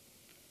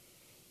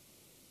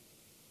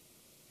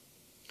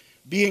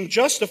 "Being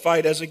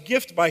justified as a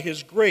gift by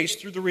his grace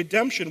through the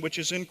redemption which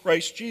is in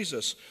Christ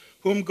Jesus,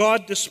 whom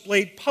God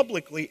displayed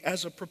publicly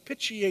as a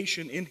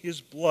propitiation in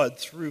his blood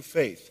through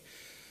faith.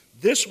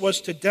 This was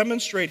to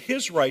demonstrate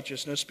his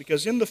righteousness,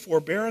 because in the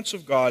forbearance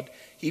of God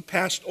he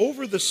passed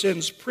over the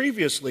sins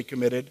previously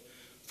committed,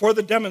 for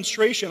the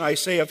demonstration, I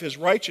say, of his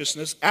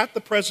righteousness at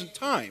the present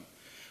time,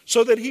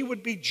 so that he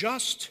would be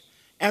just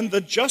and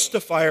the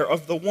justifier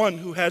of the one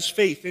who has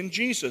faith in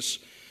Jesus.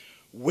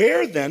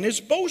 Where then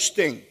is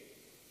boasting?"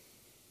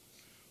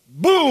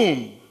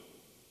 Boom!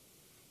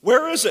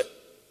 Where is it?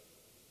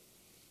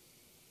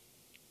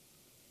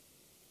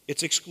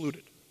 It's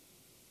excluded.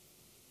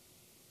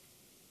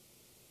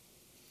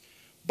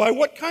 By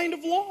what kind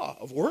of law?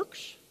 Of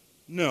works?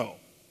 No,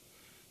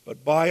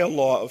 but by a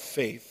law of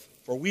faith.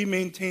 For we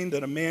maintain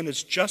that a man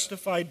is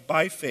justified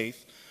by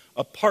faith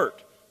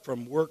apart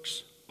from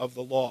works of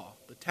the law.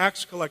 The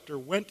tax collector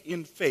went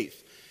in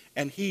faith,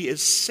 and he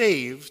is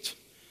saved,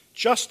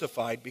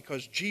 justified,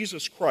 because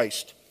Jesus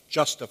Christ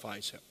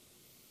justifies him.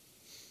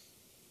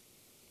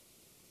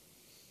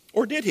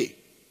 Or did he?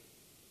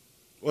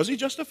 Was he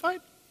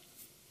justified?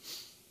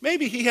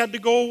 Maybe he had to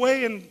go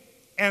away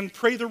and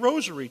pray the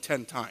rosary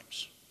 10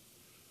 times.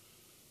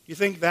 You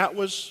think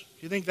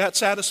that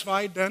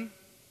satisfied then?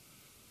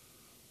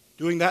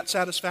 Doing that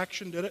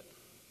satisfaction, did it?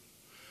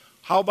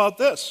 How about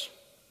this?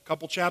 A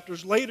couple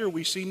chapters later,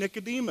 we see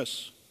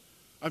Nicodemus.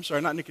 I'm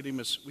sorry, not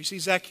Nicodemus. We see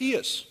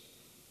Zacchaeus.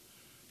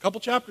 A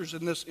couple chapters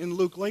in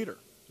Luke later,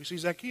 we see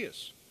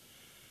Zacchaeus.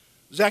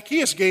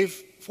 Zacchaeus gave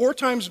 4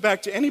 times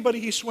back to anybody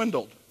he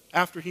swindled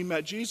after he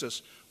met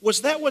Jesus.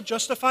 Was that what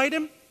justified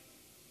him?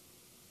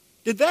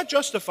 Did that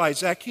justify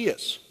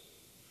Zacchaeus?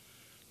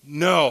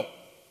 No.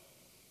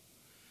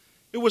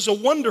 It was a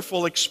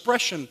wonderful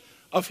expression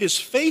of his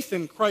faith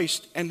in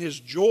Christ and his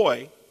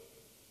joy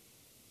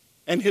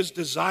and his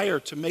desire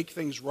to make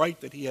things right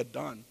that he had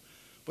done.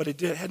 But it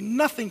had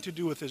nothing to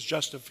do with his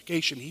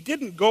justification. He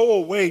didn't go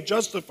away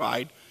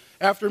justified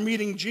after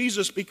meeting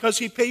Jesus because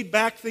he paid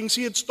back things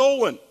he had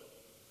stolen.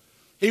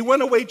 He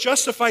went away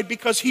justified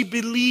because he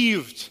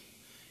believed.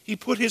 He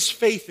put his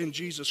faith in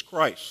Jesus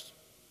Christ.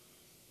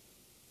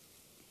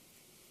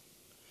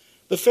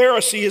 The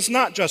Pharisee is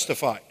not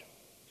justified.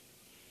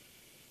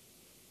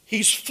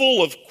 He's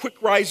full of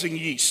quick-rising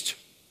yeast.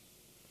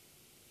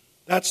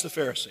 That's the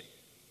Pharisee.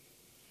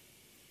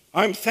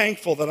 I'm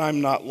thankful that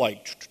I'm not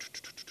like.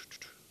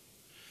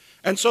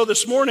 And so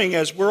this morning,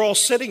 as we're all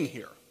sitting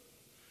here,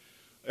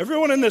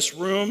 everyone in this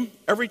room,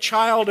 every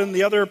child in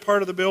the other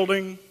part of the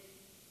building,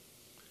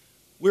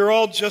 we're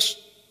all just,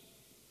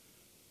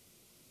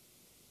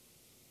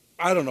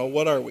 I don't know,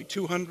 what are we,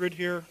 200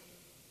 here?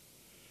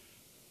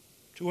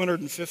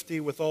 250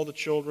 with all the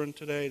children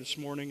today, this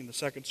morning in the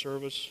second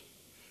service.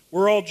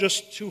 We're all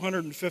just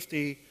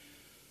 250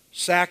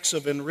 sacks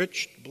of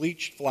enriched,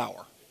 bleached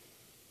flour.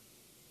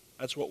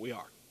 That's what we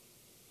are.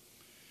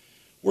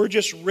 We're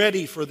just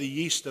ready for the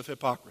yeast of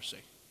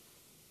hypocrisy.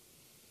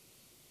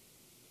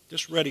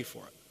 Just ready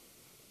for it.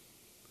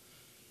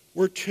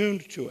 We're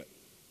tuned to it.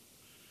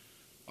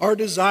 Our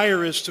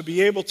desire is to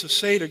be able to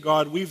say to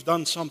God, we've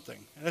done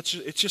something. And it's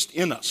just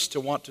in us to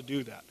want to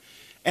do that.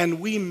 And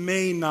we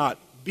may not.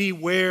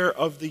 Beware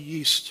of the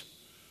yeast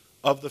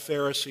of the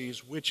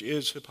Pharisees, which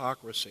is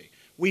hypocrisy.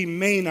 We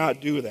may not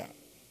do that.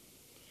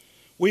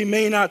 We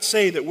may not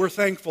say that we're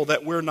thankful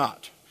that we're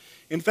not.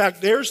 In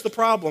fact, there's the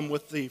problem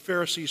with the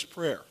Pharisees'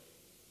 prayer.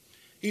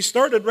 He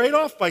started right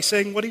off by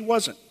saying what he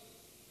wasn't,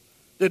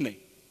 didn't he?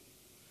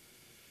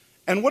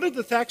 And what did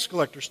the tax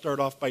collector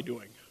start off by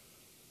doing?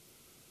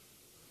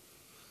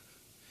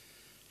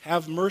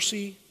 Have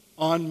mercy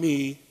on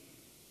me,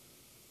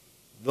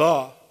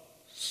 the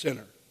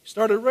sinner. He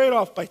started right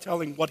off by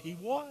telling what he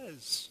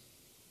was.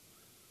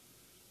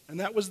 And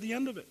that was the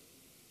end of it.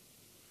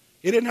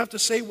 He didn't have to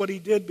say what he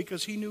did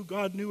because he knew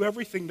God knew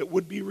everything that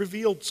would be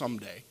revealed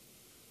someday.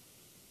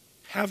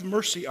 Have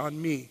mercy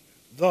on me,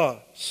 the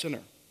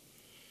sinner.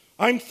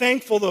 I'm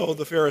thankful, though,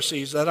 the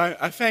Pharisee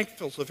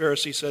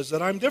says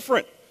that I'm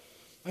different.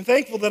 I'm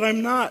thankful that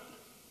I'm not.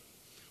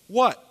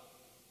 What?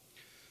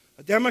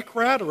 A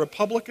Democrat, a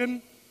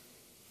Republican,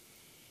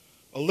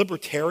 a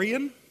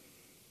libertarian,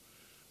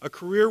 a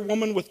career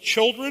woman with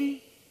children,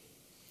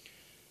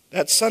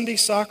 that Sunday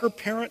soccer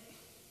parent,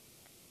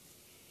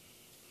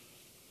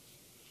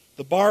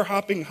 the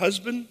bar-hopping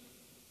husband,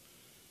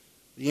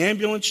 the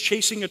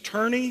ambulance-chasing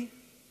attorney,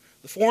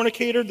 the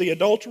fornicator, the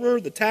adulterer,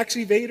 the tax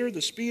evader,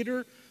 the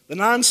speeder, the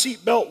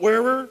non-seatbelt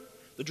wearer,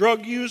 the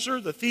drug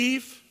user, the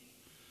thief,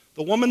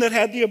 the woman that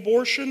had the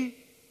abortion,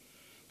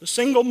 the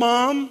single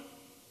mom.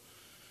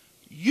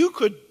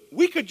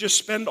 We could just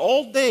spend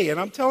all day, and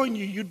I'm telling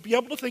you, you'd be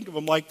able to think of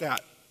them like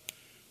that.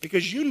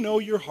 Because you know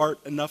your heart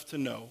enough to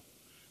know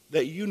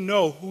that you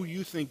know who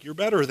you think you're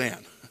better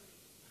than.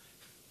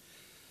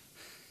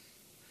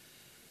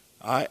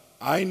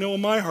 I know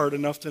my heart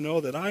enough to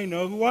know that I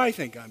know who I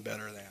think I'm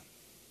better than.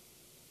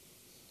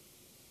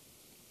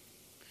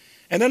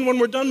 And then when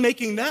we're done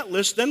making that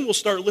list, then we'll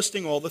start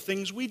listing all the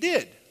things we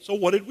did. So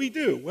what did we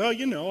do? Well,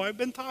 I've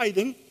been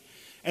tithing.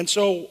 And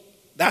so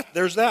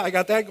there's that. I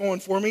got that going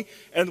for me.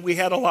 And we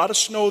had a lot of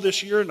snow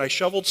this year, and I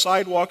shoveled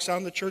sidewalks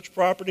on the church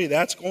property.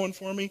 That's going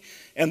for me.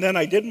 And then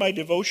I did my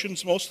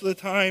devotions most of the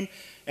time,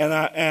 and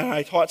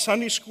I taught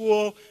Sunday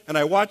school, and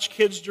I watched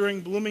kids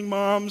during Blooming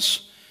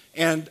Moms,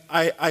 and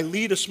I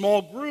lead a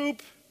small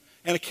group,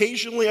 and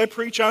occasionally I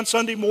preach on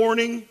Sunday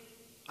morning.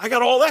 I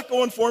got all that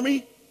going for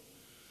me.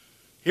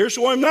 Here's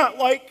who I'm not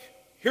like.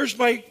 Here's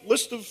my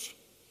list of,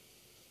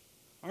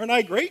 aren't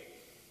I great?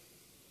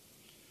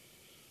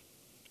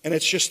 And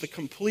it's just the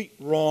complete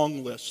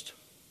wrong list.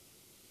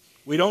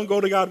 We don't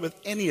go to God with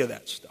any of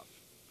that stuff.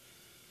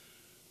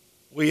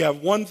 We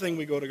have one thing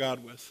we go to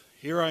God with.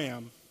 Here I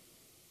am.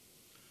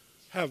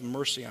 Have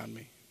mercy on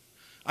me.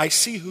 I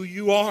see who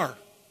you are.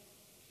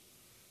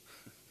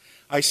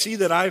 I see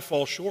that I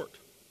fall short.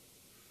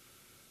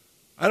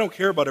 I don't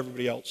care about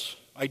everybody else.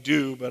 I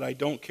do, but I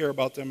don't care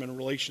about them in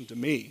relation to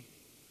me.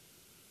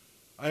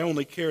 I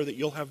only care that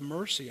you'll have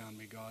mercy on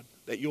me, God,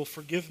 that you'll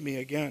forgive me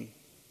again.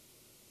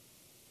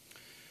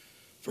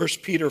 1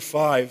 Peter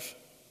 5,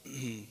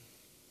 in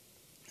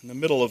the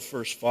middle of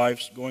verse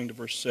 5, going to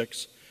verse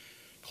 6,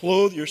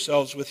 clothe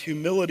yourselves with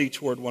humility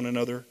toward one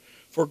another,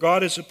 for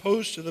God is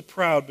opposed to the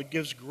proud, but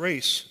gives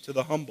grace to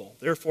the humble.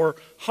 Therefore,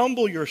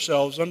 humble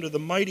yourselves under the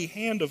mighty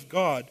hand of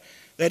God,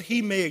 that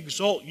he may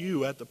exalt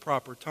you at the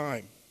proper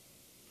time.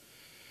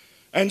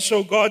 And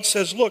so God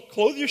says, look,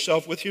 clothe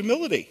yourself with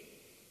humility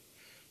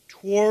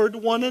toward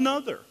one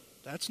another.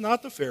 That's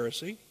not the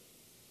Pharisee.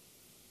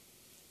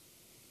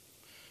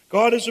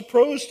 God is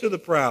opposed to the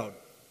proud.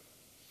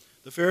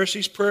 The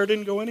Pharisee's prayer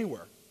didn't go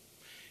anywhere.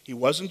 He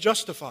wasn't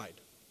justified.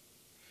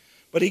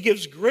 But he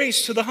gives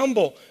grace to the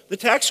humble. The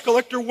tax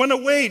collector went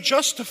away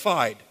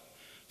justified,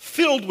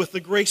 filled with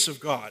the grace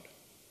of God.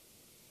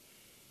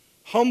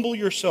 Humble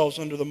yourselves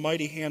under the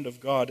mighty hand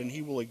of God, and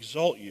he will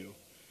exalt you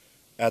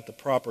at the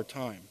proper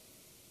time.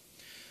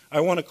 I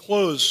want to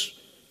close,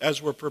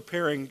 as we're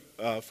preparing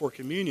for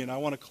communion, I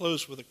want to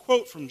close with a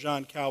quote from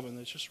John Calvin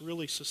that's just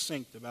really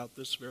succinct about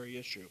this very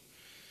issue.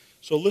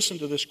 So listen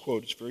to this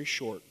quote. It's very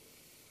short.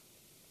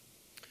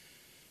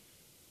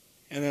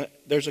 And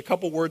there's a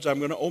couple words I'm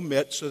going to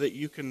omit so that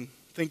you can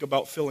think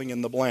about filling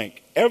in the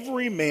blank.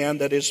 Every man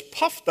that is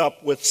puffed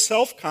up with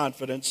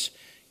self-confidence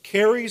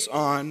carries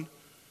on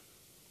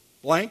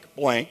blank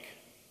blank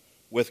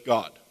with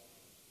God.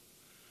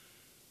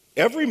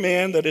 Every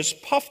man that is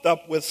puffed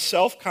up with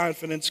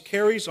self-confidence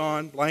carries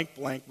on blank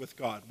blank with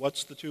God.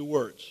 What's the two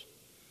words?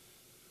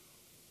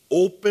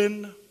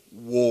 Open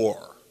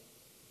war.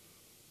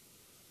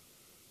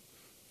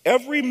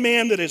 Every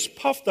man that is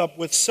puffed up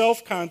with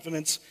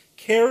self-confidence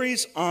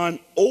carries on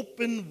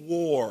open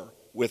war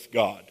with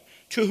God,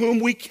 to whom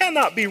we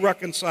cannot be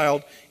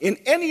reconciled in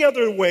any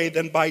other way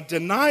than by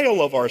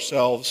denial of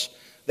ourselves,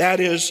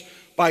 that is,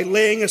 by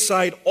laying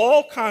aside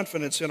all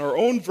confidence in our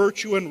own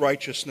virtue and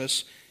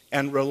righteousness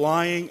and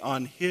relying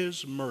on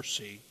his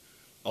mercy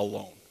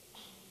alone.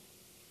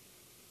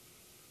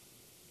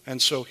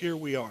 And so here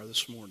we are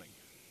this morning.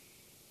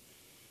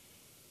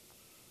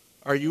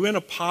 Are you in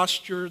a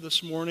posture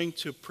this morning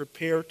to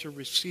prepare to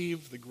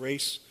receive the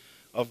grace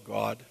of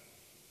God?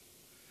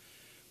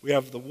 We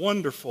have the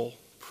wonderful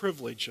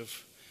privilege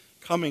of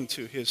coming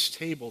to his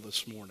table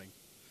this morning.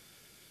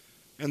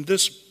 And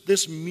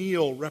this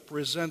meal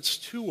represents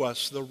to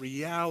us the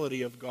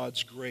reality of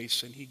God's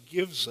grace, and he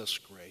gives us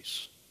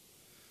grace.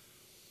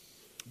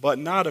 But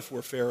not if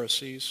we're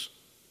Pharisees.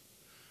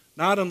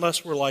 Not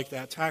unless we're like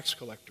that tax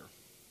collector.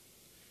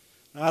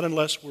 Not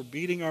unless we're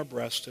beating our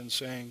breast and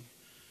saying,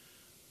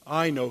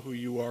 I know who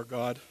you are,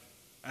 God,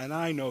 and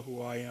I know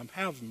who I am.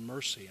 Have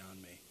mercy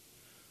on me.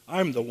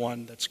 I'm the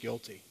one that's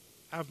guilty.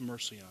 Have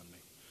mercy on me.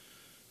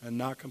 And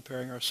not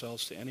comparing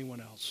ourselves to anyone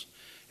else.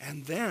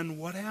 And then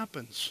what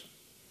happens?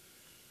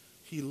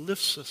 He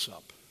lifts us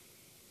up.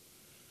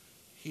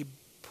 He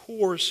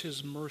pours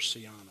his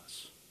mercy on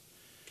us.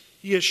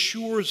 He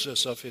assures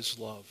us of his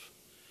love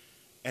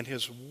and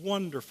his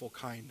wonderful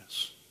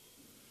kindness.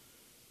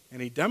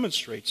 And he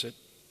demonstrates it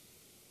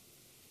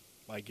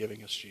by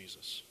giving us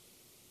Jesus.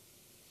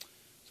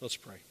 So let's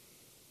pray.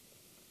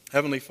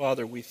 Heavenly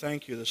Father, we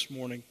thank you this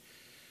morning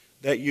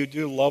that you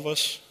do love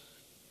us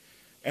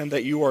and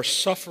that you are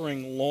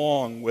suffering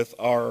long with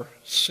our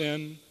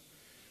sin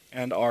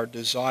and our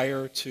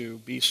desire to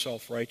be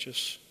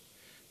self-righteous,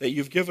 that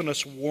you've given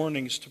us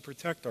warnings to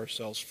protect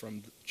ourselves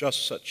from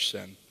just such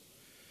sin.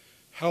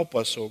 Help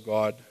us, O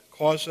God.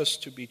 Cause us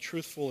to be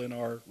truthful in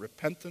our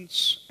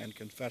repentance and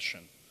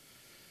confession.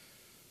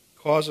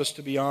 Cause us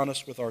to be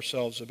honest with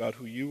ourselves about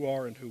who you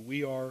are and who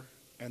we are,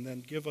 and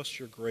then give us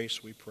your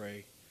grace, we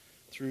pray,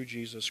 through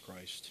Jesus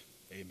Christ.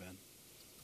 Amen.